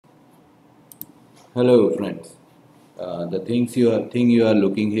Hello friends. The thing you are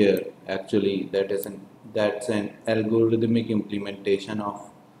looking here actually that's an algorithmic implementation of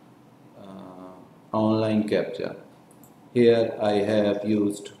online captcha. Here I have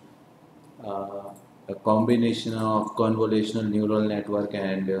used a combination of convolutional neural network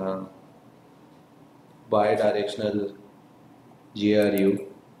and bidirectional GRU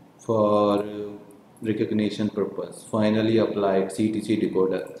for recognition purpose. Finally applied CTC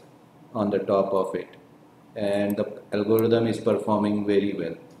decoder on the top of it, and the algorithm is performing very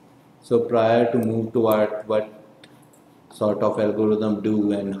well. So prior to move toward what sort of algorithm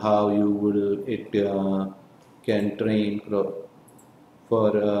do and how you will it can train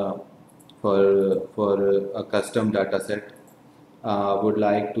for uh, for a custom data set, would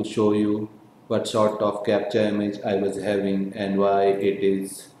like to show you what sort of captcha image I was having and why it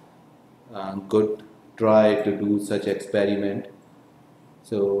is good try to do such experiment,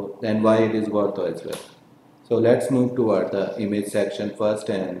 so and why it is worth as well. So let's move toward the image section first,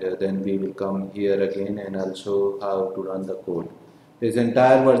 and then we will come here again and I'll show how to run the code. This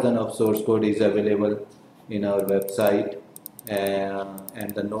entire version of source code is available in our website,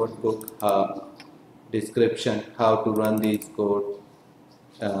 and the notebook description how to run this code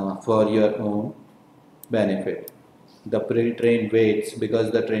for your own benefit. The pre-trained weights,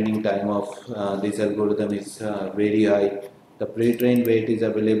 because the training time of this algorithm is very high, the pre-trained weight is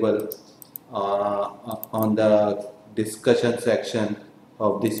available on the discussion section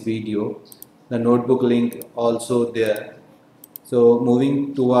of this video. The notebook link also there. So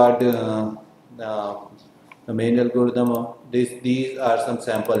moving toward the, the main algorithm, these are some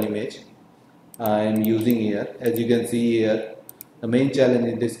sample image I am using here. As you can see here, the main challenge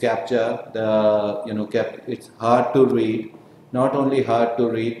in this captcha, it's hard to read. Not only hard to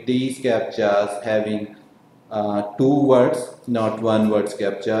read, these captchas having two words, not one words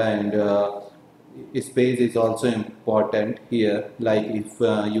captcha, and space is also important here. Like if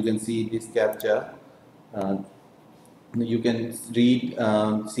you can see this captcha, uh, you can read,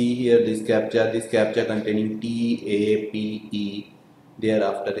 see here this captcha containing TAPE,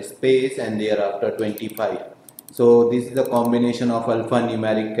 thereafter space, and thereafter 25. So this is a combination of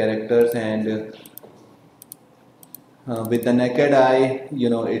alphanumeric characters, and with the naked eye,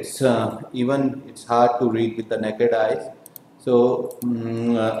 it's hard to read with the naked eyes. So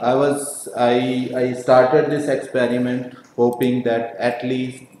I started this experiment hoping that at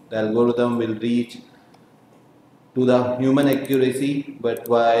least the algorithm will reach to the human accuracy, but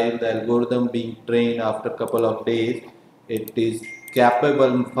while the algorithm being trained after a couple of days, it is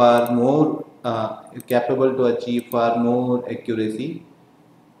capable to achieve far more accuracy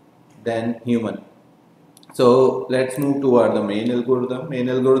than human. So let's move toward the main algorithm. Main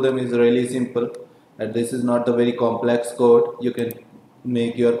algorithm is really simple, and this is not a very complex code. You can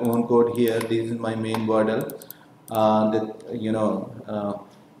make your own code here. This is my main model. That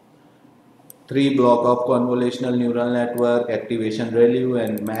three block of convolutional neural network, activation ReLU,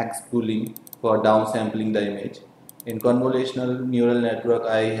 and max pooling for downsampling the image. In convolutional neural network,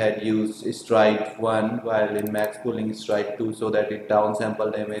 I had used stride 1, while in max pooling stride 2, so that it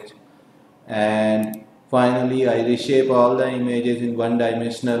downsampled the image. And finally, I reshape all the images in one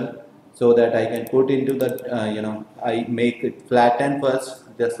dimensional so that I can put into the, I make it flatten first,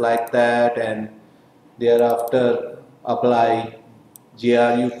 just like that, and thereafter apply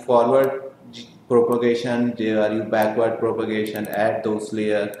GRU forward propagation, GRU backward propagation, add those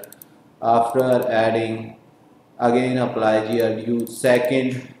layers. After adding, again apply GRU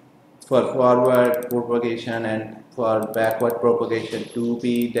second for forward propagation and for backward propagation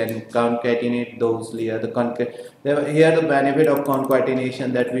 2p, then concatenate those layers. Here the benefit of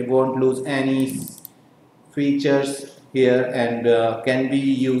concatenation, that we won't lose any features here, and can be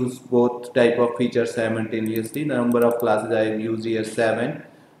used both type of features simultaneously. The number of classes I have used here 7,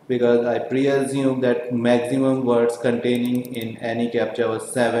 because I pre-assume that maximum words containing in any captcha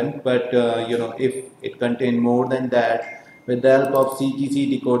was 7, but if it contained more than that, with the help of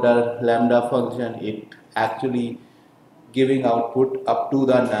CTC decoder lambda function, it actually giving output up to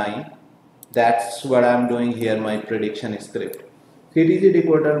the 9. That's what I'm doing here, my prediction script. CTC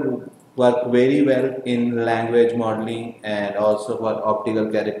decoder work very well in language modeling and also for optical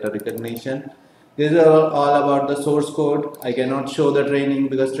character recognition. This is all about the source code. I cannot show the training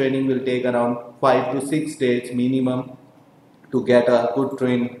because training will take around 5 to 6 days minimum to get a good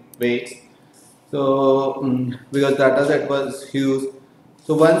train weights. So because data set was huge,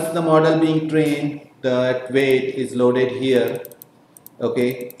 so once the model being trained, that weight is loaded here.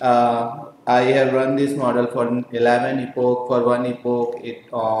 Okay, I have run this model for 11 epoch. For one epoch, it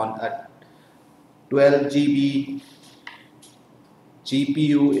on a 12 GB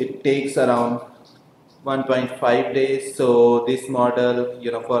GPU. It takes around 1.5 days. So this model,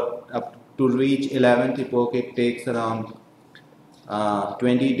 for up to reach 11th epoch, it takes around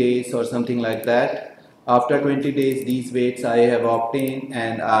 20 days or something like that. After 20 days, these weights I have obtained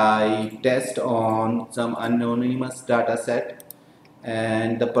and I test on some anonymous data set,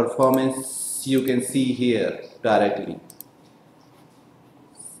 and the performance you can see here directly.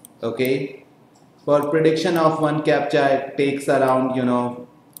 Okay, for prediction of one captcha, it takes around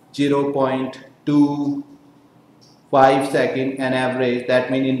 0.25 second an average. That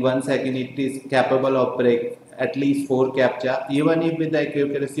means in 1 second it is capable of break at least 4 captcha. Even if with the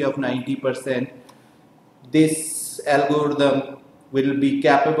accuracy of 90%, this algorithm will be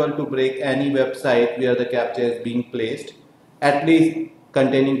capable to break any website where the captcha is being placed, at least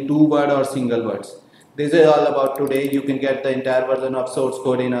containing 2 word or single words. This is all about today. You can get the entire version of source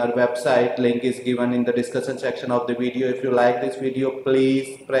code in our website. Link is given in the discussion section of the video. If you like this video,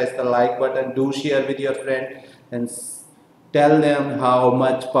 please press the like button. Do share with your friend and tell them how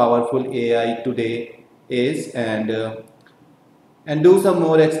much powerful AI today is, and do some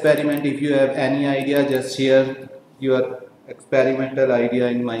more experiment. If you have any idea, just share your experimental idea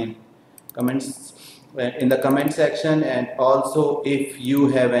in my comments, in the comment section. And also, if you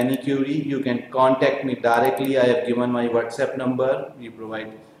have any query, you can contact me directly. I have given my WhatsApp number. We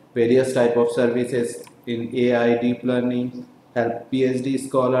provide various type of services in AI, deep learning, help PhD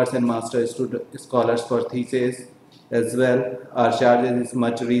scholars and master scholars for thesis as well. Our charges is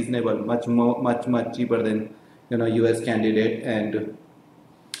much reasonable, much cheaper than US candidate. And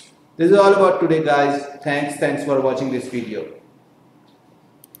this is all about today, guys. Thanks for watching this video.